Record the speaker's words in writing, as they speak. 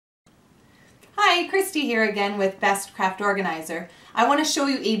Hi, Christy here again with Best Craft Organizer. I want to show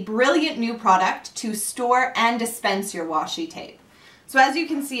you a brilliant new product to store and dispense your washi tape. So as you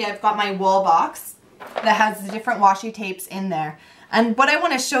can see, I've got my wall box that has the different washi tapes in there. And what I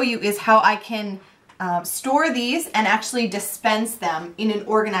want to show you is how I can store these and actually dispense them in an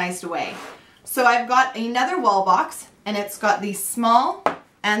organized way. So I've got another wall box and it's got the small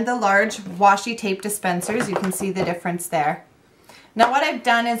and the large washi tape dispensers. You can see the difference there. Now what I've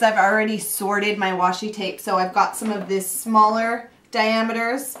done is I've already sorted my washi tape. So I've got some of this smaller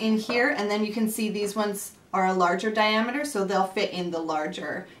diameters in here, and then you can see these ones are a larger diameter, so they'll fit in the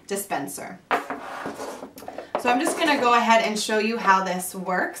larger dispenser. So I'm just going to go ahead and show you how this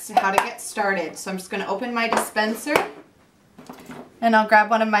works, how to get started. So I'm just going to open my dispenser and I'll grab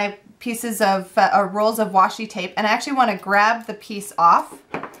one of my pieces of rolls of washi tape, and I actually want to grab the piece off,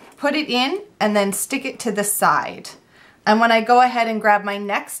 put it in, and then stick it to the side. And when I go ahead and grab my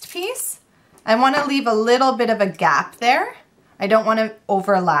next piece, I want to leave a little bit of a gap there. I don't want to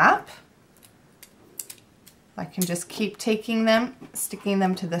overlap. I can just keep taking them, sticking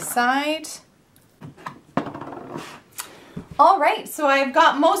them to the side. All right, so I've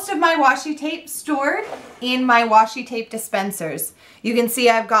got most of my washi tape stored in my washi tape dispensers. You can see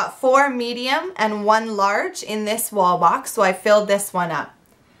I've got 4 medium and 1 large in this wall box, so I filled this one up.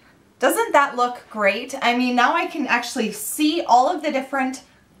 Doesn't that look great? I mean, now I can actually see all of the different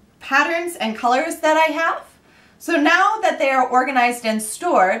patterns and colors that I have. So now that they are organized and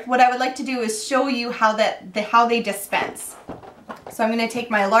stored, what I would like to do is show you how they dispense. So I'm going to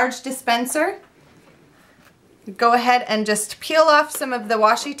take my large dispenser, go ahead and just peel off some of the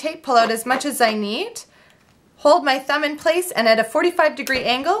washi tape, pull out as much as I need, hold my thumb in place, and at a 45-degree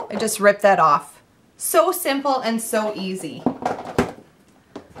angle, I just rip that off. So simple and so easy.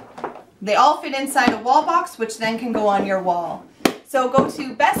 They all fit inside a wall box, which then can go on your wall. So go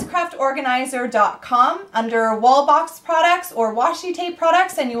to bestcraftorganizer.com under wall box products or washi tape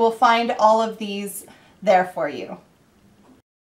products, and you will find all of these there for you.